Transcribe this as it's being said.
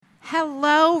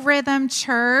Hello, Rhythm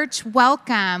Church.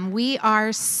 Welcome. We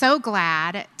are so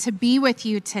glad to be with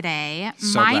you today.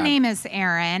 My name is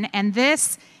Erin, and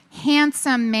this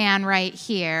handsome man right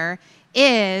here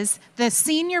is the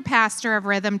senior pastor of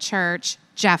Rhythm Church,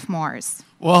 Jeff Moores.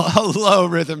 Well, hello,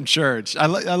 Rhythm Church. I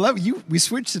love you. We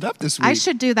switched it up this week. I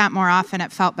should do that more often.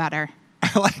 It felt better.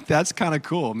 That's kind of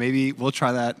cool. Maybe we'll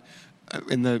try that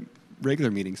in the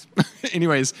regular meetings.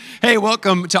 Anyways, hey,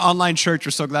 welcome to Online Church.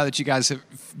 We're so glad that you guys have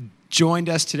joined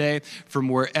us today from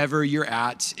wherever you're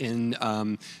at in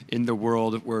the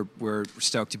world. We're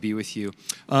stoked to be with you.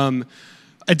 You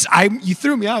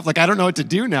threw me off. I don't know what to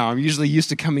do now. I'm usually used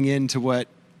to coming into what.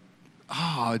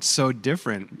 Oh, it's so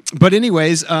different. But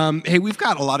anyways, hey, we've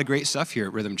got a lot of great stuff here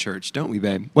at Rhythm Church, don't we,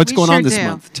 babe? What's going on this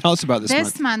month? Tell us about this month.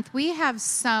 This month, we have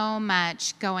so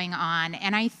much going on.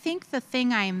 And I think the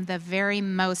thing I'm the very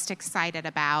most excited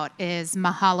about is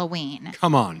Mahalloween.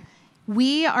 Come on.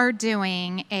 We are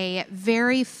doing a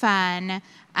very fun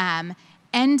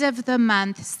end of the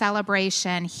month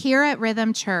celebration here at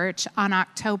Rhythm Church on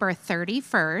October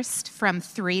 31st from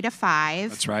 3 to 5.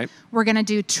 That's right. We're going to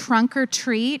do trunk or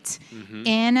treat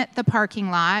in the parking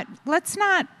lot. Let's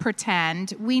not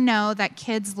pretend. We know that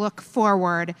kids look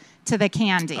forward to the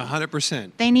candy.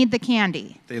 100%. They need the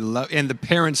candy. They love, and the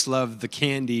parents love the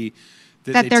candy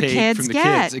that they their take kids from the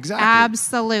get. kids. Exactly.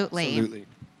 Absolutely.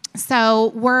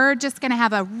 So we're just going to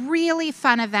have a really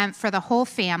fun event for the whole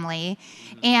family.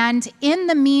 And in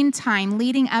the meantime,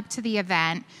 leading up to the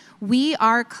event, we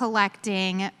are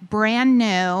collecting brand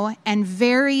new and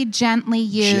very gently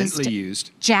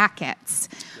used jackets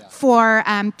for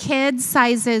kids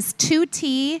sizes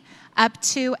 2T up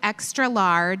to extra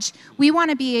large. We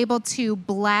want to be able to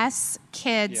bless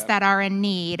kids that are in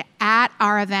need at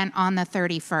our event on the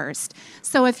 31st.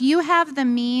 So if you have the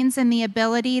means and the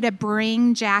ability to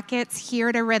bring jackets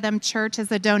here to Rhythm Church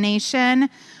as a donation,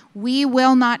 we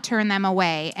will not turn them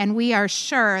away. And we are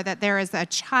sure that there is a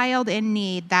child in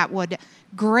need that would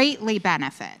greatly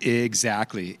benefit.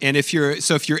 Exactly. And if you're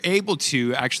able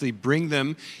to actually bring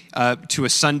them to a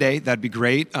Sunday, that'd be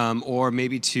great. Or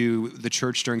maybe to the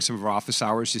church during some of our office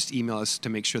hours, just email us to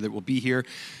make sure that we'll be here.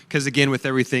 Because again, with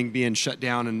everything being shut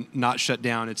down and not shut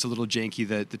down, it's a little janky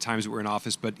the times that we're in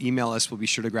office, but email us, we'll be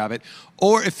sure to grab it.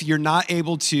 Or if you're not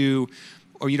able to,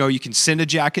 or, you can send a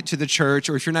jacket to the church,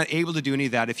 or if you're not able to do any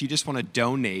of that, if you just want to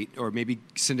donate, or maybe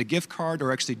send a gift card,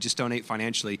 or actually just donate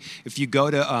financially, if you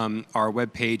go to our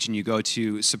webpage and you go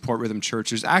to Support Rhythm Church,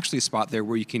 there's actually a spot there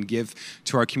where you can give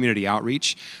to our community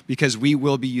outreach, because we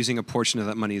will be using a portion of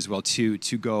that money as well, to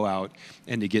go out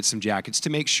and to get some jackets to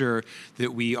make sure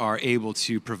that we are able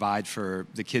to provide for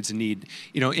the kids in need.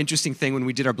 Interesting thing, when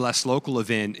we did our Blessed Local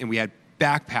event, and we had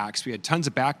backpacks. We had tons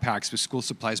of backpacks with school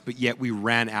supplies, but yet we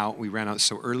ran out. We ran out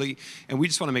so early, and we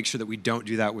just want to make sure that we don't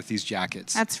do that with these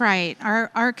jackets. That's right.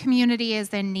 Our community is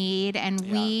in need, and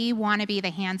we want to be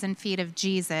the hands and feet of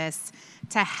Jesus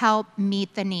to help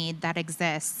meet the need that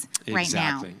exists right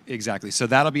now. Exactly. So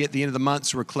that'll be at the end of the month,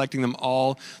 so we're collecting them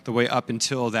all the way up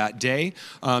until that day.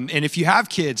 And if you have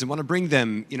kids and want to bring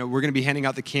them, we're going to be handing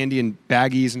out the candy in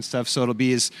baggies and stuff, so it'll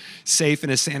be as safe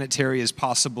and as sanitary as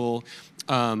possible.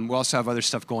 We also have other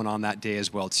stuff going on that day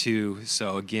as well, too.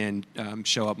 So, again,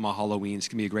 show up Mahalloween. It's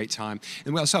going to be a great time.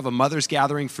 And we also have a mother's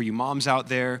gathering for you moms out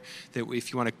there, that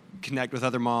if you want to connect with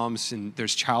other moms, and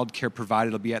there's childcare provided.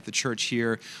 It'll be at the church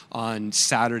here on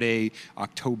Saturday,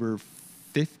 October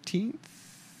 15th?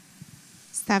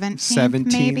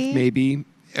 17th, maybe.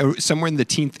 Somewhere in the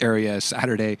 10th area,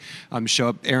 Saturday. Show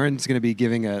up. Erin's going to be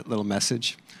giving a little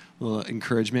message, a little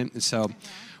encouragement. And so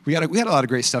we had a lot of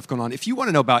great stuff going on. If you want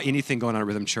to know about anything going on at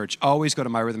Rhythm Church, always go to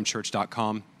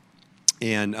myrhythmchurch.com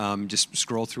and just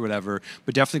scroll through whatever.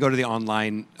 But definitely go to the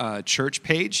online church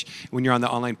page. When you're on the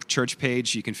online church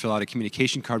page, you can fill out a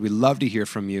communication card. We'd love to hear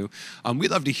from you.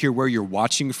 We'd love to hear where you're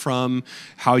watching from,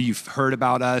 how you've heard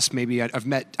about us. Maybe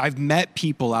I've met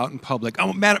people out in public.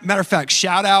 Oh, matter of fact,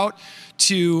 shout out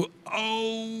to,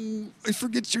 I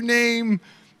forget your name.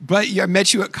 But I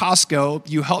met you at Costco.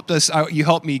 You helped us. You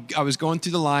helped me. I was going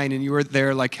through the line, and you were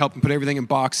there, helping put everything in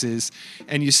boxes.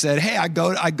 And you said, "Hey, I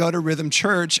go to Rhythm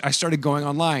Church. I started going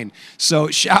online." So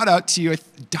shout out to you,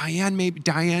 Diane. Maybe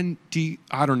Diane D.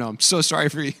 I don't know. I'm so sorry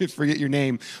for forget your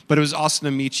name, but it was awesome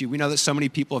to meet you. We know that so many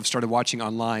people have started watching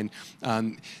online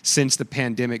since the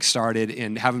pandemic started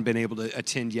and haven't been able to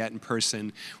attend yet in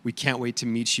person. We can't wait to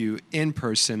meet you in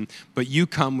person. But you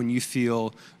come when you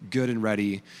feel good and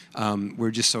ready. We're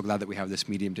just so glad that we have this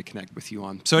medium to connect with you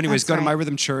on. So anyways, That's go to right. My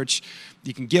Rhythm Church.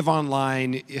 You can give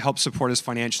online, help support us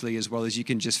financially, as well as you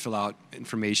can just fill out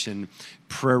information,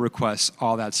 prayer requests,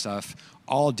 all that stuff,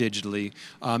 all digitally.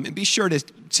 And be sure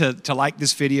to like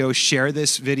this video, share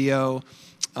this video.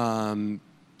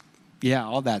 Yeah,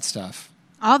 all that stuff.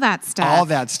 All that stuff. All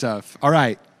that stuff. All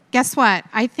right. Guess what?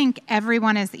 I think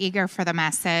everyone is eager for the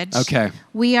message. Okay.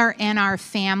 We are in our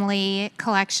family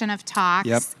collection of talks,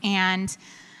 Yep. and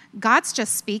God's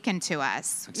just speaking to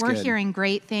us. That's We're good. hearing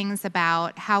great things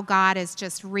about how God is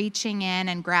just reaching in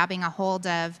and grabbing a hold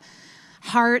of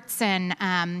hearts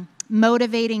and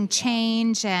motivating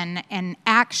change and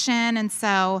action. And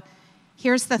so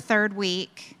here's the third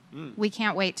week. We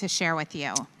can't wait to share with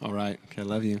you. All right. Okay,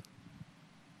 love you.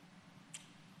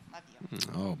 Love you.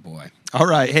 Oh, boy. All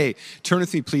right. Hey, turn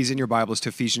with me, please, in your Bibles to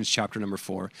Ephesians chapter number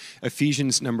 4.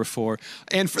 Ephesians number 4.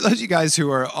 And for those of you guys who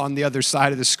are on the other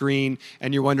side of the screen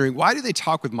and you're wondering, why do they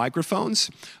talk with microphones?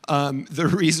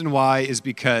 The reason why is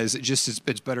because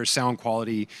it's better sound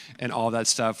quality and all that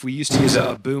stuff. We used to use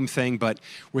a boom thing, but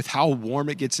with how warm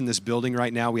it gets in this building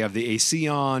right now, we have the AC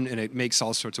on, and it makes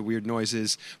all sorts of weird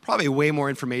noises. Probably way more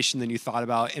information than you thought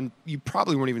about, and you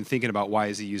probably weren't even thinking about why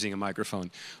is he using a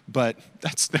microphone. But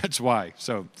that's why.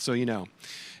 So you know.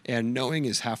 And knowing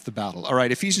is half the battle. All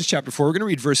right, Ephesians chapter 4. We're going to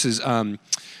read verses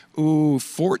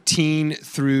 14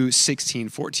 through 16.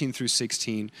 14 through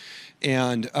 16.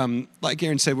 And like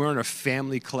Aaron said, we're in a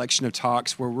family collection of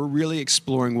talks where we're really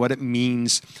exploring what it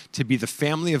means to be the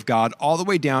family of God, all the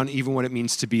way down even what it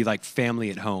means to be like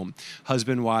family at home,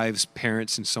 husband, wives,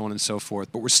 parents, and so on and so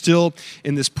forth. But we're still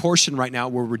in this portion right now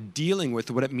where we're dealing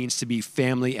with what it means to be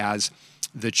family as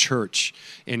the church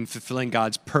in fulfilling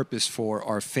God's purpose for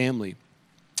our family.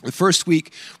 The first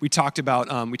week we talked about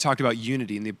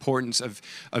unity and the importance of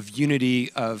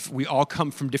unity. We all come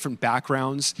from different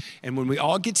backgrounds, and when we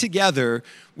all get together,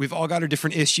 we've all got our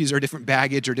different issues, our different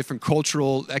baggage, our different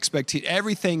cultural expectations.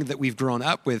 Everything that we've grown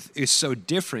up with is so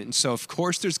different. And so, of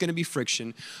course, there's going to be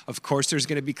friction. Of course, there's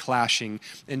going to be clashing,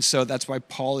 and so that's why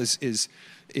Paul is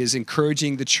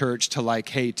encouraging the church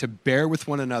to bear with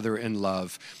one another in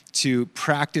love, to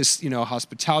practice,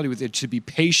 hospitality with it, to be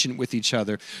patient with each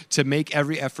other, to make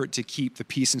every effort to keep the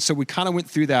peace. And so we kind of went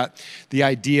through the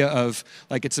idea of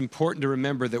it's important to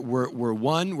remember that we're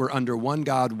one, we're under one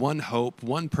God, one hope,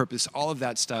 one purpose, all of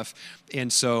that stuff.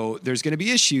 And so there's going to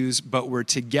be issues, but we're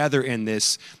together in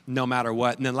this no matter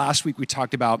what. And then last week we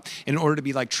talked about, in order to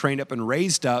be trained up and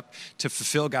raised up to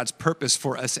fulfill God's purpose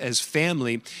for us as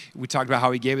family, we talked about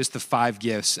how he gave us the 5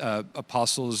 gifts,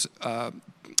 apostles,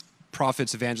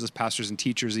 prophets, evangelists, pastors, and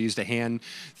teachers. They used a hand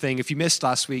thing. If you missed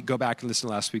last week, go back and listen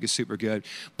to last week. It's super good.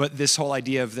 But this whole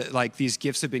idea of that, these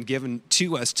gifts have been given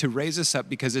to us to raise us up,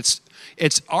 because it's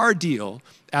our deal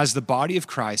as the body of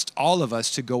Christ, all of us,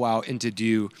 to go out and to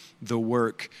do the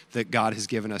work that God has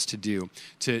given us to do,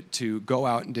 to go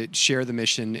out and to share the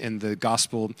mission and the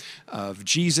gospel of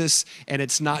Jesus. And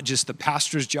it's not just the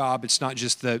pastor's job. It's not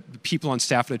just the people on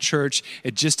staff at a church.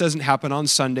 It just doesn't happen on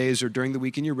Sundays or during the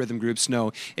week in your rhythm groups.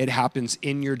 No, it happens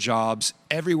in your jobs,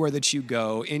 everywhere that you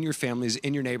go, in your families,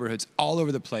 in your neighborhoods, all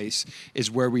over the place is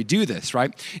where we do this,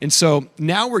 right? And so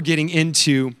now we're getting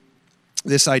into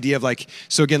this idea of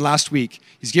so again, last week,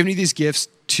 he's given you these gifts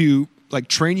to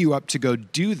train you up to go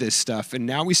do this stuff. And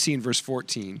now we see in verse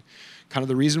 14, kind of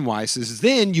the reason why. It says,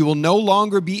 then you will no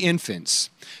longer be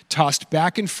infants, tossed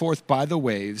back and forth by the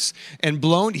waves and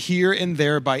blown here and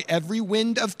there by every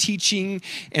wind of teaching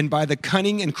and by the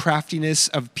cunning and craftiness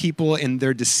of people in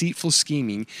their deceitful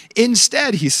scheming.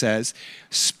 Instead, he says,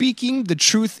 speaking the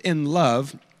truth in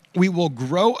love, we will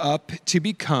grow up to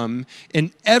become,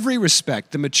 in every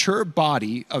respect, the mature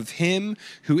body of him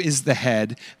who is the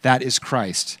head, that is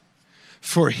Christ.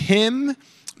 For him,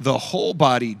 the whole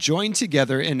body, joined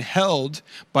together and held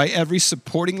by every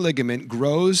supporting ligament,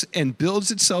 grows and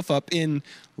builds itself up in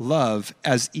love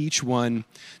as each one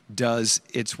does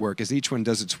its work,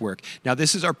 Now,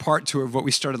 this is our part 2 of what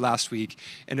we started last week.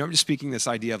 And I'm just speaking this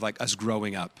idea of us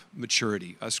growing up,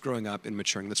 maturity, us growing up and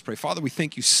maturing. Let's pray. Father, we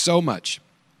thank you so much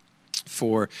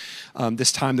for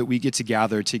this time that we get to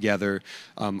gather together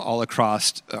all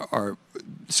across our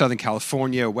Southern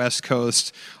California, West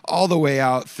Coast, all the way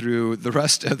out through the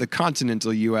rest of the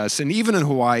continental U.S., and even in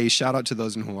Hawaii. Shout out to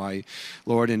those in Hawaii,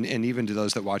 Lord, and even to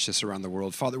those that watch us around the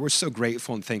world. Father, we're so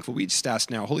grateful and thankful. We just ask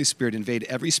now, Holy Spirit, invade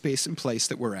every space and place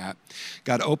that we're at.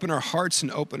 God, open our hearts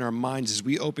and open our minds as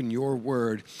we open your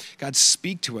word. God,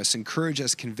 speak to us, encourage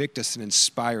us, convict us, and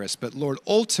inspire us. But Lord,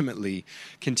 ultimately,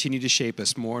 continue to shape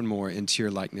us more and more into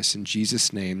your likeness. In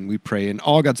Jesus' name we pray. And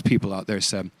all God's people out there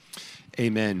said,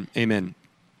 amen. Amen.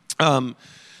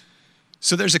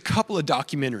 So there's a couple of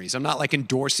documentaries. I'm not like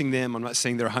endorsing them. I'm not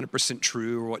saying they're 100%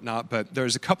 true or whatnot, but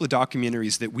there's a couple of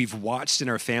documentaries that we've watched in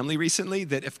our family recently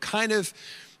that have kind of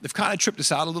tripped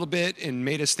us out a little bit and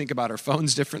made us think about our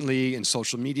phones differently and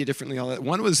social media differently. All that.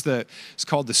 One was it's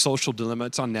called The Social Dilemma.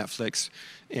 It's on Netflix,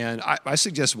 and I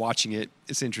suggest watching it.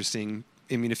 It's interesting.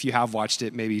 I mean, if you have watched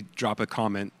it, maybe drop a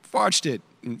comment. Watched it.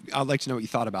 I'd like to know what you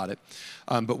thought about it.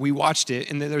 But we watched it,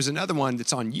 and then there's another one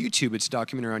that's on YouTube. It's a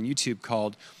documentary on YouTube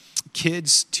called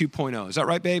Kids 2.0. Is that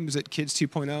right, babe? Is it Kids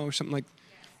 2.0 or something like?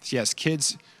 Yes,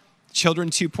 Children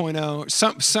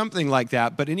 2.0, something like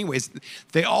that. But anyways,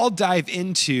 they all dive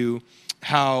into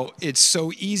how it's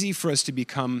so easy for us to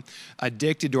become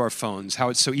addicted to our phones, how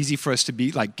it's so easy for us to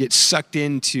be get sucked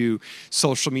into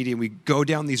social media, and we go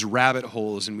down these rabbit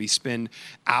holes and we spend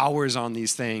hours on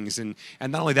these things. And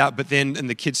not only that, but then in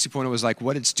the Kids 2.0 was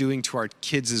what it's doing to our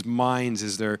kids' minds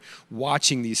as they're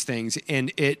watching these things.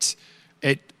 And it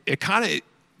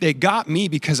got me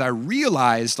because I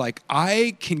realized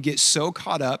I can get so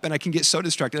caught up and I can get so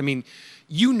distracted. I mean,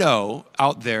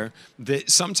 out there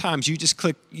that sometimes you just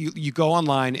click, you go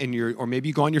online or maybe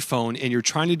you go on your phone and you're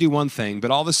trying to do one thing,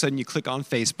 but all of a sudden you click on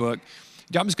Facebook.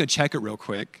 I'm just gonna check it real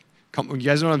quick. You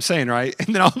guys know what I'm saying, right?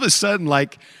 And then all of a sudden,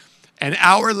 an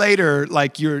hour later,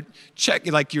 you're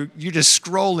checking, you're just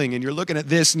scrolling and you're looking at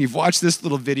this and you've watched this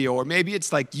little video, or maybe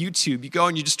it's YouTube. You go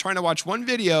and you're just trying to watch one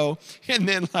video, and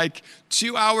then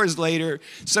 2 hours later,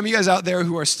 some of you guys out there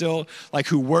who are still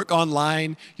who work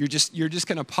online, you're just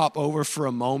gonna pop over for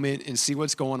a moment and see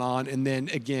what's going on, and then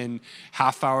again,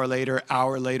 hour later,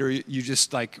 you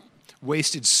just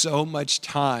wasted so much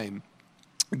time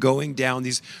going down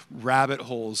these rabbit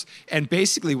holes. And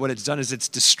basically what it's done is it's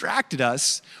distracted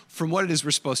us from what it is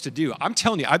we're supposed to do. I'm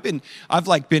telling you, I've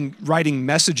been writing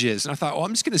messages, and I thought,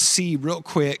 I'm just gonna see real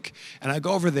quick, and I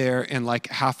go over there, and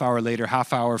half hour later,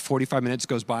 45 minutes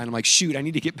goes by, and I'm like, shoot, I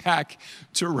need to get back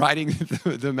to writing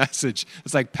the message.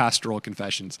 It's like pastoral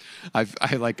confessions. I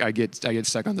get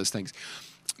stuck on those things.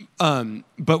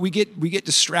 But we get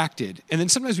distracted, and then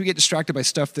sometimes we get distracted by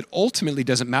stuff that ultimately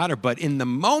doesn't matter, but in the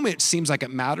moment it seems like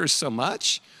it matters so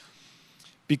much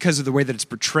because of the way that it's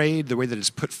portrayed, the way that it's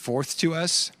put forth to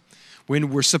us,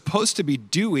 when we're supposed to be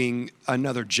doing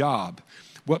another job.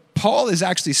 What Paul is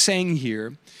actually saying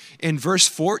here in verse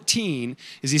 14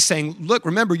 is he's saying, look,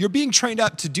 remember, you're being trained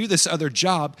up to do this other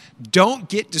job. Don't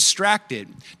get distracted.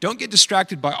 Don't get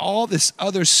distracted by all this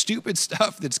other stupid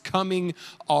stuff that's coming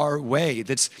our way,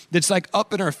 that's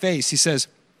up in our face. He says,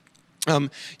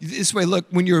 this way, look,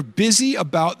 when you're busy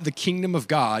about the kingdom of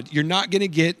God, you're not going to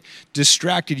get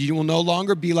distracted. You will no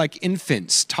longer be like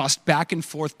infants tossed back and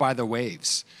forth by the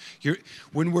waves.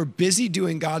 When we're busy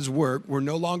doing God's work, we're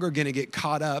no longer going to get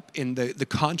caught up in the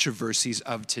controversies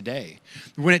of today.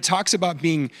 When it talks about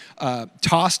being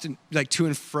tossed to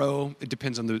and fro, it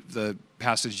depends on the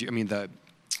passage, the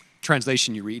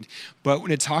translation you read. But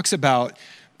when it talks about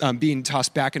being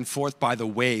tossed back and forth by the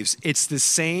waves, it's the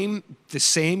same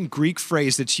Greek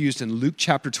phrase that's used in Luke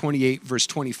chapter 28, verse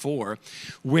 24,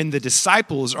 when the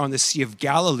disciples are on the Sea of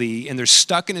Galilee and they're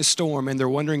stuck in a storm and they're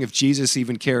wondering if Jesus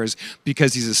even cares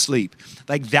because he's asleep.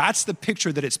 That's the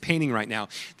picture that it's painting right now.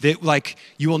 That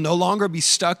you will no longer be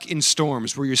stuck in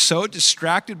storms where you're so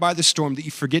distracted by the storm that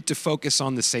you forget to focus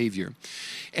on the Savior.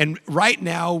 And right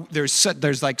now, there's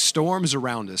storms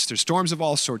around us. There's storms of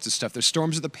all sorts of stuff. There's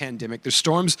storms of the pandemic. There's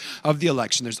storms of the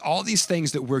election. There's all these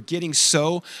things that we're getting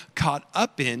so caught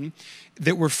up in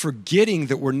that we're forgetting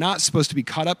that we're not supposed to be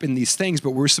caught up in these things,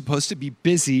 but we're supposed to be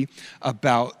busy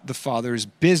about the Father's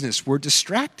business. We're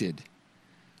distracted.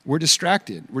 We're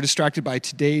distracted by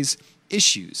today's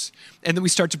issues. And then we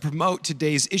start to promote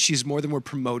today's issues more than we're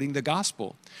promoting the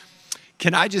gospel.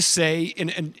 Can I just say,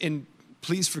 and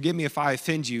please forgive me if I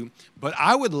offend you, but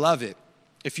I would love it,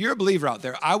 if you're a believer out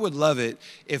there, I would love it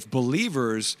if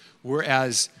believers were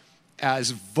as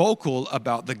vocal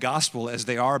about the gospel as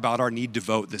they are about our need to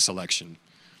vote this election.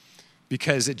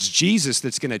 Because it's Jesus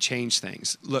that's going to change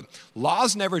things. Look,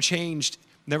 laws never changed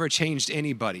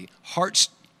anybody.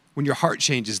 When your heart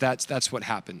changes, that's what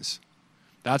happens.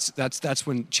 That's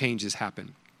when changes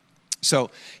happen.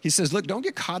 So he says, look, don't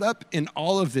get caught up in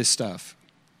all of this stuff.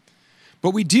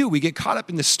 But we get caught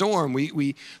up in the storm.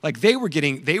 They were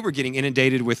getting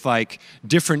inundated with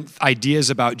different ideas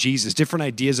about Jesus, different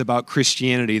ideas about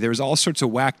Christianity. There was all sorts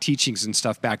of whack teachings and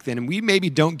stuff back then. And we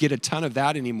maybe don't get a ton of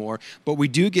that anymore, but we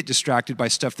do get distracted by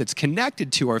stuff that's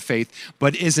connected to our faith,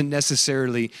 but isn't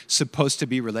necessarily supposed to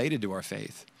be related to our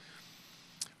faith.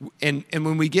 And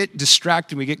when we get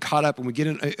distracted, we get caught up, and we get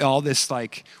in all this,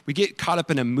 we get caught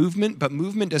up in a movement, but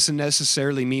movement doesn't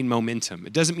necessarily mean momentum.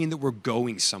 It doesn't mean that we're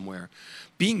going somewhere.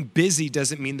 Being busy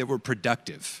doesn't mean that we're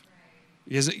productive.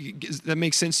 Does that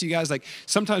make sense to you guys? Like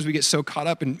sometimes we get so caught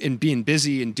up in being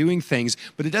busy and doing things,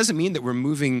 but it doesn't mean that we're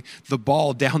moving the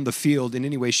ball down the field in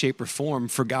any way, shape, or form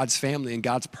for God's family and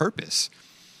God's purpose.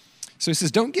 So he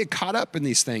says, don't get caught up in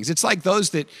these things. It's like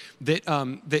those that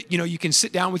you can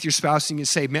sit down with your spouse and you can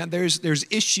say, man, there's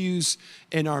issues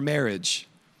in our marriage.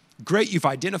 Great, you've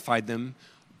identified them,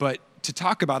 but to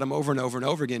talk about them over and over and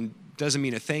over again doesn't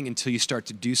mean a thing until you start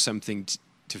to do something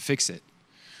to fix it.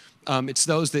 It's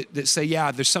those that say,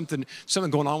 yeah, there's something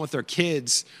going on with their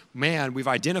kids. Man, we've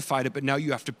identified it, but now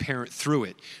you have to parent through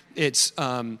it. It's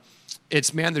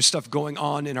man, there's stuff going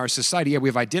on in our society. Yeah,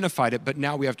 we've identified it, but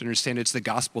now we have to understand it's the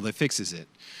gospel that fixes it.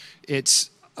 It's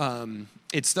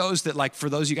those that, like, for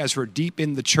those of you guys who are deep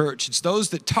in the church, it's those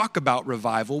that talk about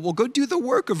revival. Well, go do the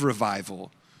work of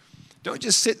revival. Don't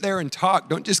just sit there and talk.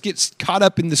 Don't just get caught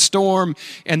up in the storm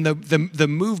and the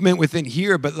movement within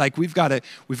here. But like we've got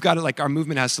to like our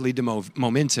movement has to lead to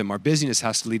momentum. Our busyness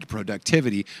has to lead to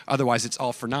productivity. Otherwise, it's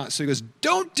all for naught. So he goes,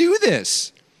 don't do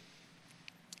this.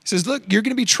 He says, look, you're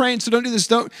going to be trained, so don't do this.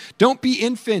 Don't be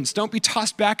infants. Don't be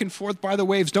tossed back and forth by the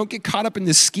waves. Don't get caught up in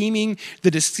the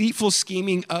deceitful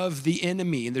scheming of the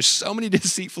enemy. And there's so many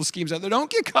deceitful schemes out there. Don't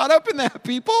get caught up in that,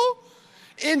 people.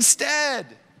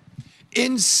 Instead,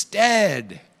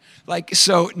 instead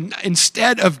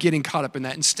of getting caught up in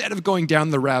that, instead of going down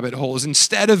the rabbit holes,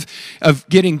 instead of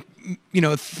getting,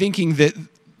 thinking that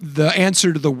the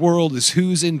answer to the world is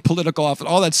who's in political office,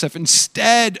 all that stuff,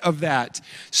 instead of that,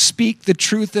 speak the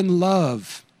truth in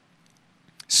love.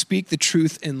 Speak the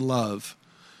truth in love.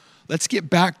 Let's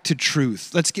get back to truth.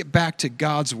 Let's get back to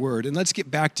God's word, and let's get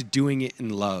back to doing it in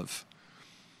love.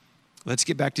 Let's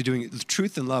get back to doing it. The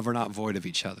truth and love are not void of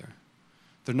each other.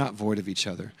 They're not void of each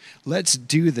other. Let's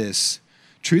do this.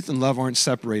 Truth and love aren't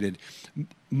separated.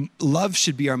 Love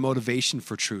should be our motivation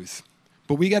for truth.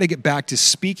 But we got to get back to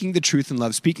speaking the truth in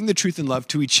love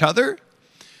to each other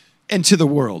and to the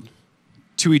world.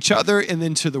 To each other and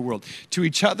then to the world. To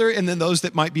each other and then those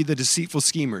that might be the deceitful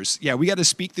schemers. Yeah, we got to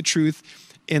speak the truth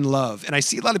in love. And I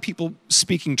see a lot of people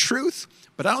speaking truth,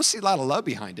 but I don't see a lot of love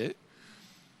behind it.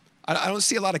 I don't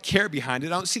see a lot of care behind it. I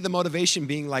don't see the motivation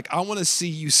being like, I want to see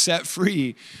you set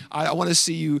free. I want to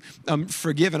see you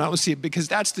forgiven. I don't see it because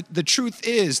that's the truth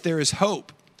is there is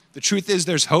hope. The truth is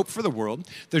there's hope for the world.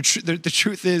 The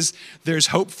truth is there's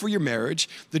hope for your marriage.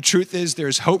 The truth is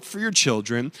there's hope for your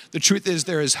children. The truth is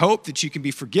there is hope that you can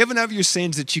be forgiven of your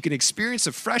sins, that you can experience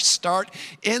a fresh start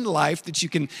in life, that you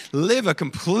can live a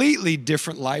completely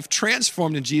different life,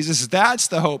 transformed in Jesus. That's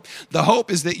the hope. The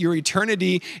hope is that your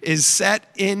eternity is set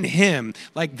in him.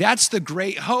 Like that's the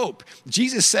great hope.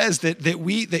 Jesus says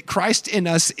that Christ in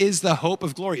us is the hope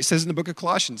of glory. It says in the book of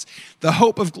Colossians, the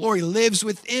hope of glory lives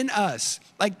within us.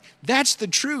 Like, that's the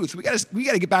truth. We got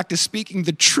to get back to speaking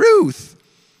the truth.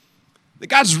 That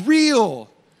God's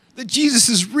real. That Jesus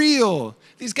is real.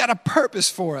 He's got a purpose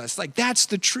for us. Like, that's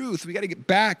the truth. We got to get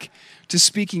back to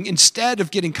speaking. Instead of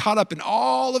getting caught up in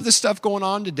all of the stuff going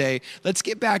on today, let's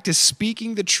get back to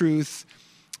speaking the truth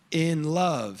in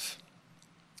love.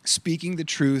 Speaking the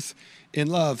truth in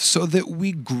love so that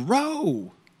we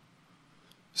grow.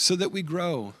 So that we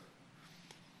grow.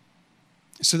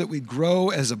 So that we grow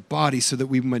as a body, so that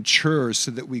we mature, so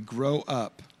that we grow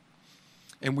up.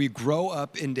 And we grow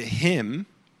up into him,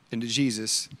 into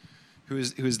Jesus, who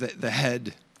is the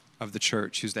head of the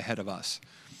church, who's the head of us.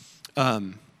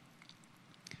 So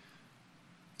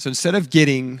instead of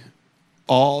getting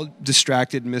all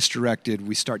distracted, misdirected,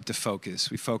 we start to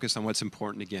focus. We focus on what's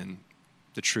important again,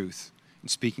 the truth, and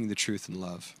speaking the truth in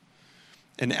love.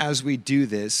 And as we do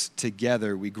this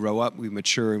together, we grow up, we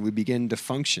mature, and we begin to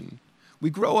function. We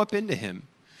grow up into him.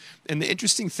 And the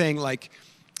interesting thing, like,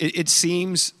 it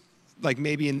seems like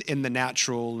maybe in the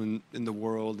natural and in the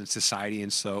world and society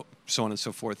and so on and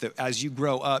so forth, that as you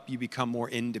grow up, you become more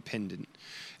independent.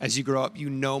 As you grow up,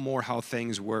 you know more how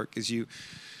things work. As you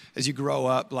grow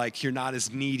up, like, you're not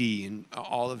as needy and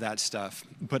all of that stuff.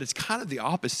 But it's kind of the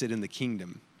opposite in the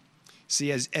kingdom. See,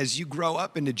 as you grow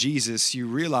up into Jesus, you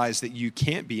realize that you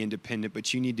can't be independent,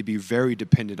 but you need to be very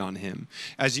dependent on him.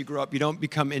 As you grow up, you don't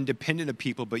become independent of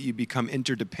people, but you become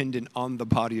interdependent on the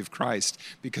body of Christ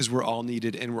because we're all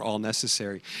needed and we're all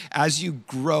necessary. As you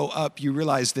grow up, you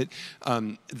realize that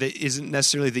that isn't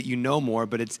necessarily that you know more,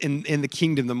 but it's in the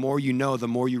kingdom, the more you know, the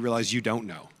more you realize you don't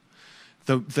know.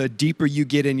 The deeper you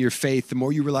get in your faith, the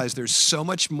more you realize there's so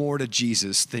much more to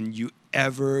Jesus than you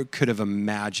ever could have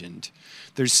imagined.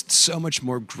 There's so much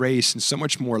more grace and so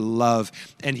much more love.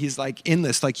 And he's like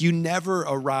endless. Like, you never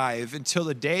arrive until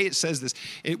the day it says this.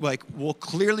 It, like, we'll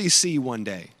clearly see one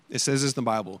day. It says this in the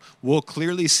Bible. We'll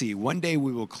clearly see. One day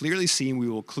we will clearly see and we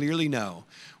will clearly know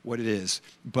what it is.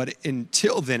 But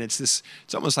until then, it's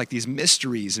almost like these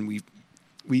mysteries, and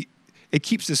it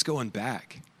keeps us going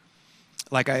back.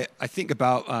 Like I think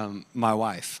about my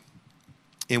wife,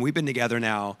 and we've been together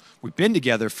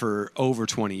for over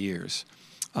 20 years.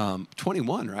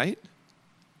 21, right?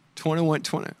 21,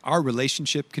 20. Our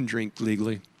relationship can drink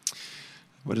legally.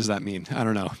 What does that mean? I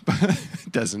don't know.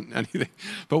 It doesn't anything.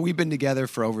 But we've been together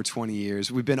for over 20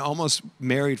 years. We've been almost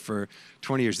married for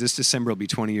 20 years. This December will be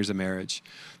 20 years of marriage.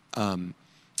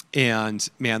 And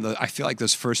man, I feel like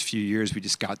those first few years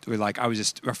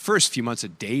our first few months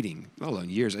of dating, let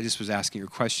alone years, I just was asking her a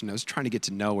question. I was trying to get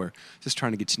to know her, just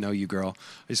trying to get to know you, girl.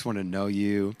 I just want to know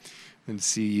you and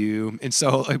see you. And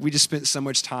so we just spent so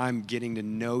much time getting to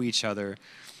know each other.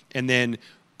 And then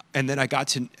I got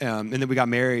to, and then we got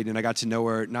married, and I got to know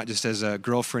her not just as a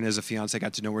girlfriend, as a fiance. I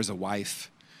got to know her as a wife,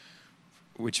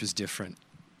 which was different.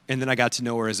 And then I got to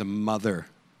know her as a mother,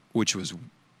 which was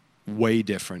way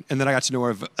different. And then I got to know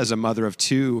her as a mother of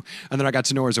 2, and then I got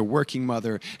to know her as a working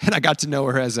mother, and I got to know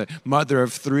her as a mother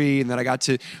of 3, and then I got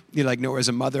to know her as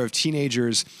a mother of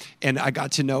teenagers, and I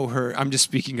got to know her. I'm just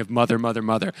speaking of mother.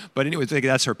 But anyway,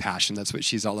 that's her passion. That's what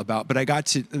she's all about. But and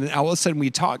then all of a sudden we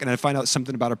talk, and I find out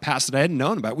something about her past that I hadn't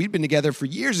known about. We'd been together for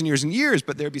years and years and years,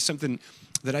 but there'd be something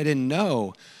that I didn't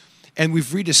know. And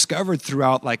we've rediscovered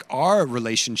throughout our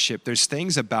relationship, there's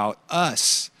things about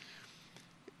us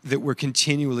that we're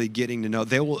continually getting to know.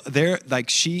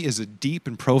 She is a deep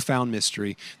and profound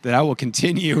mystery that I will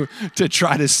continue to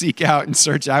try to seek out and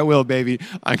search. I will, baby.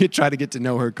 I could try to get to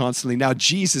know her constantly. Now,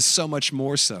 Jesus, so much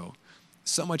more so.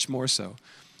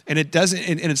 And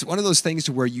it's one of those things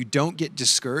to where you don't get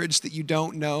discouraged that you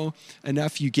don't know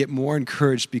enough. You get more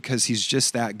encouraged because he's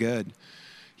just that good.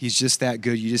 He's just that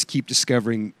good. You just keep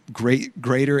discovering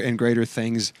greater and greater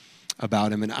things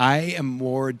about him. And I am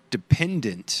more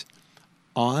dependent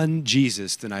on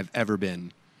Jesus than I've ever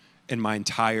been in my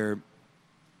entire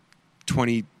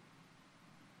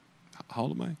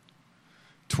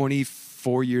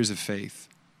 24 years of faith.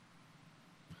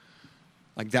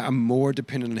 Like that, I'm more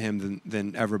dependent on him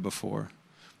than ever before.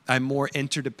 I'm more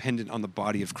interdependent on the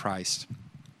body of Christ,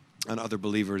 on other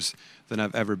believers than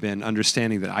I've ever been,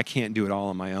 understanding that I can't do it all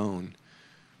on my own,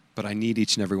 but I need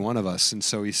each and every one of us. And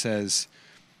so he says,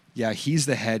 yeah, he's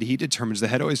the head. The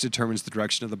head always determines the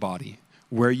direction of the body.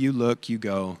 Where you look, you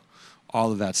go,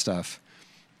 all of that stuff.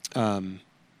 But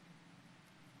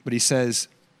he says,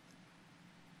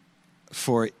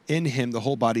 for in him the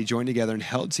whole body joined together and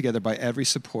held together by every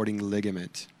supporting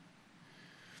ligament.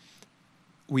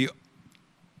 We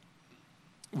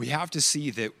have to see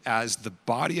that as the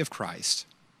body of Christ,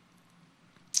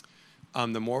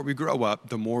 the more we grow up,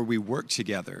 the more we work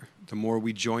together, the more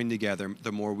we join together,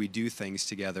 the more we do things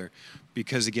together.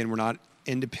 Because again, we're not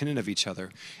independent of each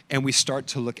other. And we start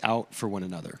to look out for one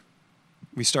another.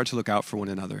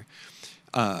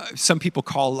 Some people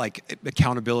call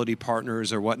accountability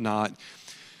partners or whatnot.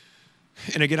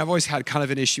 And again, I've always had kind of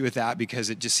an issue with that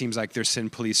because it just seems like there's sin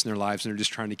police in their lives and they're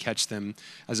just trying to catch them,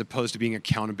 as opposed to being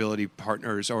accountability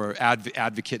partners or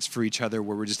advocates for each other,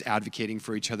 where we're just advocating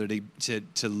for each other to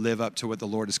live up to what the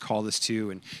Lord has called us to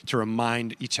and to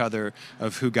remind each other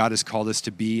of who God has called us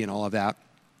to be and all of that.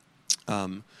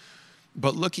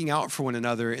 But looking out for one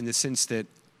another in the sense that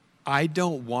I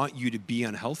don't want you to be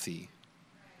unhealthy.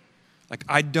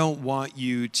 I don't want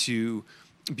you to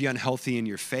be unhealthy in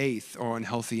your faith or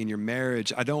unhealthy in your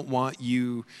marriage. I don't want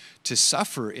you to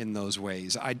suffer in those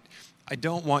ways. I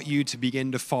don't want you to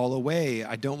begin to fall away.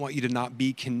 I don't want you to not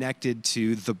be connected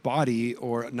to the body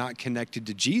or not connected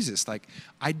to Jesus.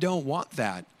 I don't want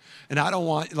that. And I don't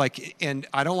want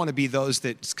to be those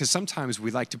that, because sometimes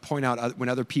we like to point out when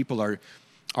other people are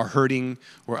hurting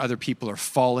or other people are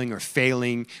falling or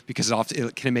failing, because often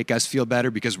it can make us feel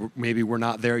better because maybe we're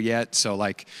not there yet. So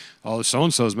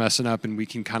so-and-so's messing up, and we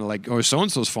can kind of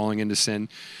so-and-so's falling into sin.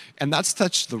 And that's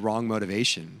such the wrong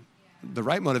motivation. Yeah. The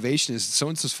right motivation is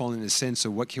so-and-so's falling into sin, so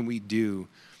what can we do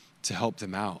to help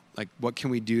them out? What can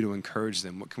we do to encourage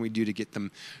them? What can we do to get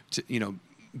them to,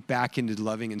 back into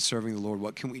loving and serving the Lord?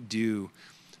 What can we do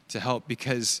to help?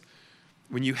 Because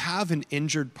when you have an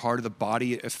injured part of the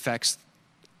body, it affects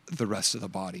the rest of the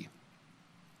body.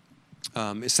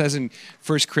 It says in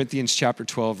 1 Corinthians chapter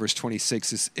 12, verse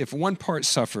 26, if one part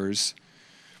suffers,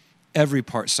 every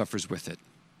part suffers with it.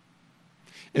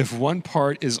 If one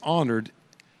part is honored,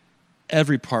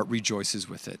 every part rejoices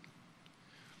with it.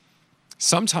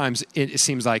 Sometimes it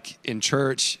seems like in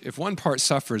church, if one part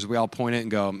suffers, we all point it and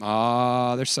go,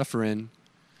 they're suffering.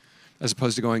 As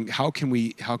opposed to going, how can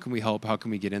we help? How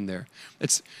can we get in there?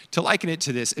 It's to liken it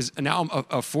to this is now I'm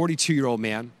a 42-year-old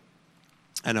man.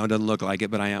 I know it doesn't look like it,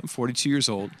 but I am 42 years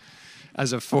old.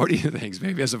 As a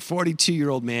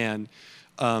 42-year-old man,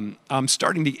 I'm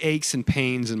starting to aches and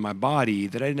pains in my body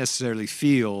that I didn't necessarily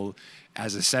feel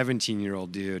as a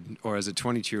 17-year-old dude or as a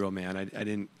 22-year-old man. I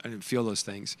didn't feel those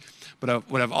things. But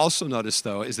what I've also noticed,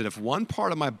 though, is that if one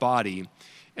part of my body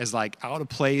is like out of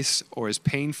place or is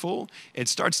painful, it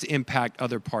starts to impact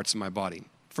other parts of my body.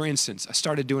 For instance, I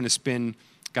started doing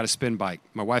got a spin bike.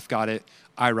 My wife got it.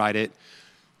 I ride it.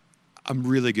 I'm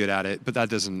really good at it, but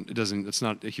it's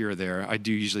not here or there. I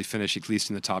do usually finish at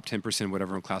least in the top 10%,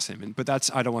 whatever class I'm in. But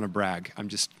I don't want to brag. I'm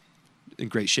just in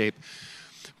great shape.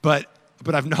 But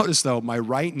I've noticed, though, my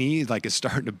right knee is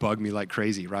starting to bug me like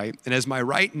crazy, right? And as my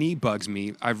right knee bugs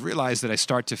me, I've realized that I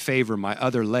start to favor my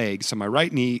other leg. So my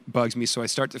right knee bugs me, so I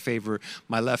start to favor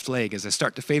my left leg. As I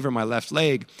start to favor my left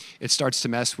leg, it starts to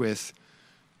mess with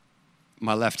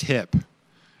my left hip.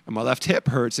 And my left hip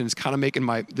hurts, and it's kind of making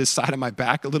this side of my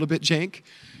back a little bit jank.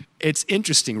 It's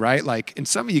interesting, right? And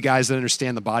some of you guys that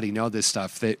understand the body know this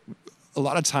stuff, that a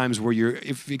lot of times if you're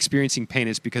experiencing pain,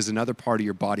 it's because another part of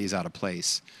your body is out of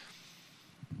place.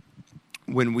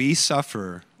 When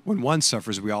one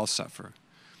suffers, we all suffer.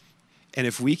 And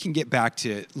if we can get back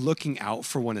to looking out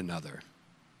for one another,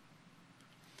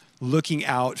 looking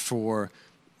out for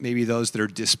maybe those that are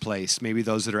displaced, maybe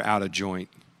those that are out of joint,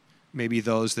 maybe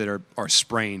those that are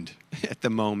sprained at the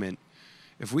moment,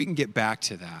 if we can get back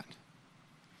to that,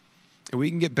 and we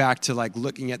can get back to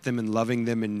looking at them and loving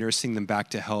them and nursing them back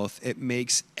to health, it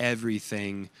makes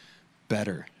everything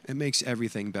better. It makes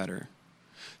everything better.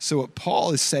 So what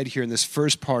Paul has said here in this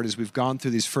first part as we've gone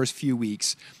through these first few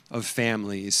weeks of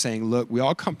family is saying, look, we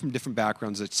all come from different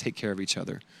backgrounds. Let's take care of each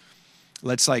other.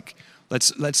 Let's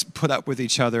put up with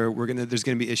each other. There's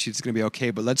gonna be issues. It's gonna be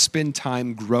okay. But let's spend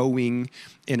time growing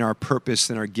in our purpose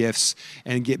and our gifts,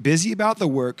 and get busy about the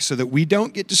work so that we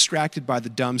don't get distracted by the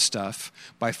dumb stuff,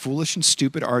 by foolish and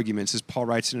stupid arguments, as Paul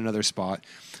writes in another spot.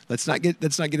 Let's not get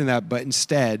in that. But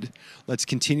instead, let's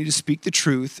continue to speak the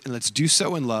truth, and let's do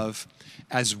so in love,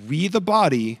 as we, the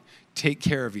body, take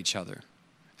care of each other.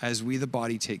 As we, the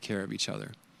body, take care of each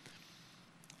other.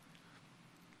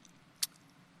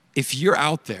 If you're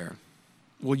out there.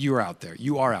 Well, you are out there.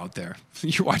 You are out there.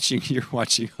 You're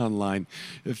watching online.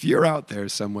 If you're out there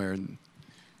somewhere in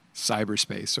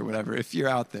cyberspace or whatever, if you're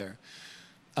out there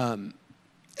and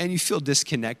you feel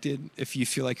disconnected, if you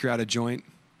feel like you're out of joint,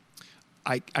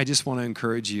 I just want to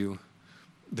encourage you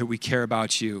that we care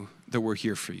about you, that we're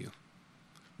here for you,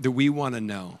 that we want to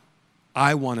know.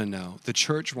 I want to know. The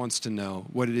church wants to know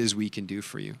what it is we can do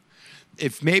for you.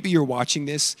 If maybe you're watching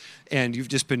this and you've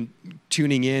just been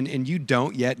tuning in and you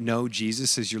don't yet know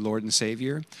Jesus as your Lord and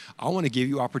Savior, I want to give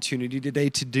you opportunity today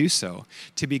to do so,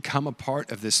 to become a part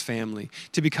of this family,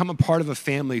 to become a part of a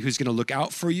family who's going to look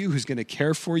out for you, who's going to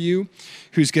care for you,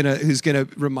 who's going to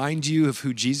remind you of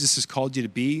who Jesus has called you to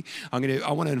be. I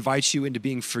want to invite you into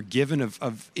being forgiven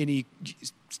of any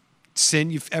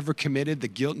sin you've ever committed, the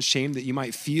guilt and shame that you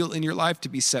might feel in your life, to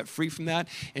be set free from that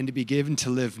and to be given to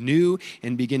live new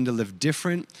and begin to live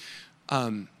different.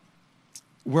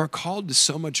 We're called to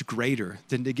so much greater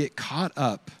than to get caught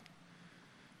up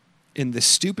in the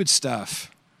stupid stuff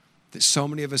that so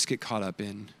many of us get caught up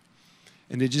in,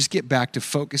 and to just get back to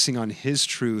focusing on His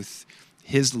truth,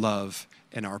 His love,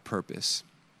 and our purpose.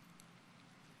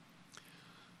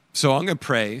 So I'm going to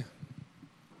pray.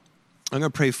 I'm going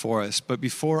to pray for us, but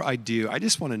before I do, I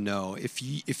just want to know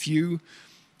if you're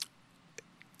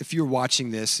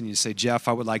watching this and you say, Jeff,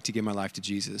 I would like to give my life to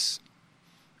Jesus.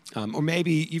 Or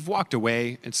maybe you've walked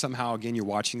away and somehow, again, you're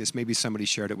watching this. Maybe somebody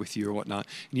shared it with you or whatnot.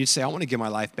 And you'd say, I want to give my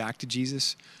life back to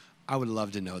Jesus. I would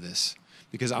love to know this,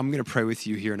 because I'm going to pray with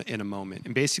you here in a moment.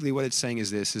 And basically what it's saying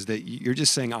is this, is that you're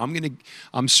just saying,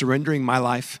 I'm surrendering my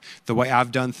life, the way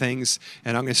I've done things,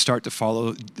 and I'm going to start to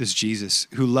follow this Jesus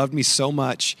who loved me so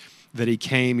much that He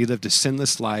came, He lived a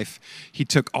sinless life. He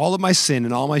took all of my sin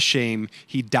and all my shame.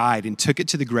 He died and took it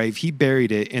to the grave. He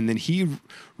buried it, and then He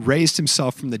raised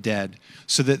Himself from the dead,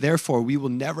 so that therefore we will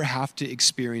never have to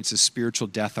experience a spiritual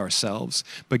death ourselves,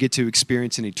 but get to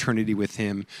experience an eternity with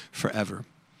Him forever.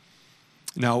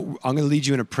 Now, I'm going to lead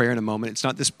you in a prayer in a moment. It's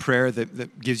not this prayer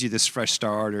that gives you this fresh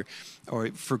start, or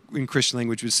in Christian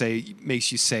language would say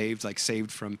makes you saved, like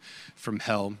saved from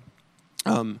hell.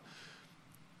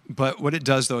 But what it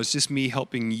does, though, is just me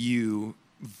helping you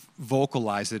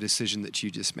vocalize the decision that you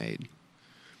just made.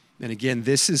 And again,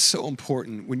 this is so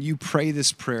important. When you pray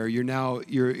this prayer,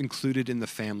 you're included in the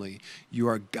family. You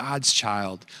are God's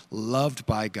child, loved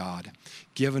by God,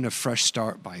 given a fresh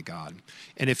start by God.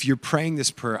 And if you're praying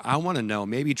this prayer, I want to know,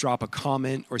 maybe drop a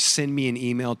comment or send me an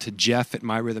email to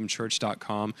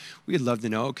jeff@myrhythmchurch.com. We'd love to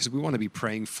know, because we want to be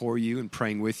praying for you and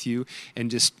praying with you and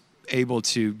just able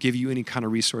to give you any kind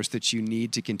of resource that you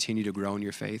need to continue to grow in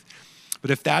your faith.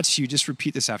 But if that's you, just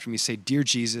repeat this after me. Say, "Dear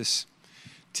Jesus,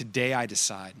 today I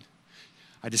decide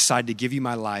to give you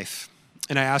my life.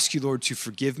 And I ask you, Lord, to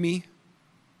forgive me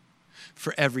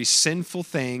for every sinful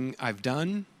thing I've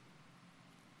done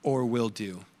or will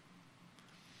do.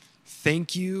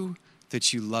 Thank you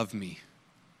that you love me.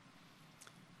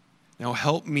 Now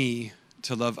help me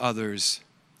to love others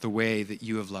the way that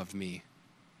you have loved me.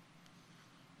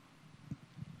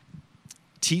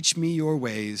 Teach me your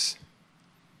ways.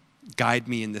 Guide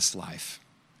me in this life.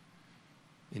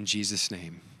 In Jesus'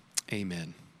 name,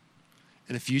 amen."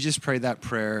 And if you just prayed that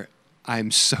prayer,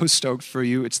 I'm so stoked for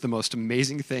you. It's the most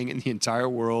amazing thing in the entire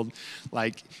world.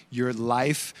 Like, your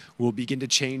life will begin to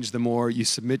change the more you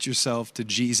submit yourself to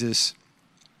Jesus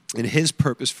and his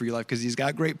purpose for your life, because he's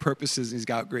got great purposes and he's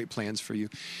got great plans for you.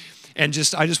 And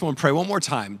I just want to pray one more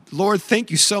time. Lord,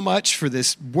 thank you so much for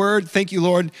this word. Thank you,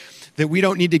 Lord, that we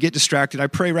don't need to get distracted. I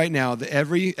pray right now that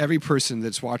every person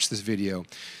that's watched this video,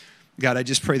 God, I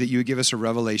just pray that you would give us a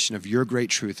revelation of your great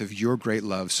truth, of your great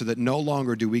love, so that no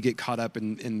longer do we get caught up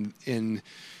in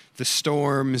the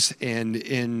storms and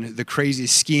in the crazy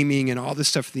scheming and all this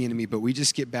stuff of the enemy, but we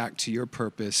just get back to your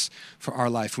purpose for our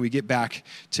life. And we get back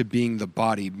to being the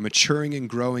body, maturing and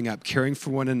growing up, caring for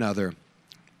one another,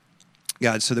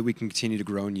 God, so that we can continue to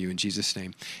grow in you. In Jesus'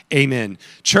 name, amen.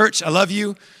 Church, I love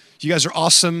you. You guys are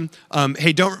awesome.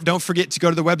 Hey, don't forget to go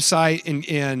to the website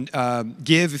and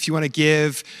give if you want to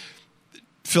give.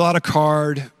 Fill out a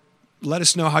card. Let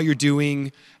us know how you're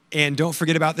doing. And don't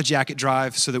forget about the jacket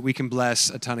drive so that we can bless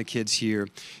a ton of kids here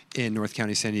in North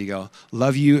County, San Diego.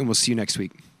 Love you, and we'll see you next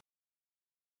week.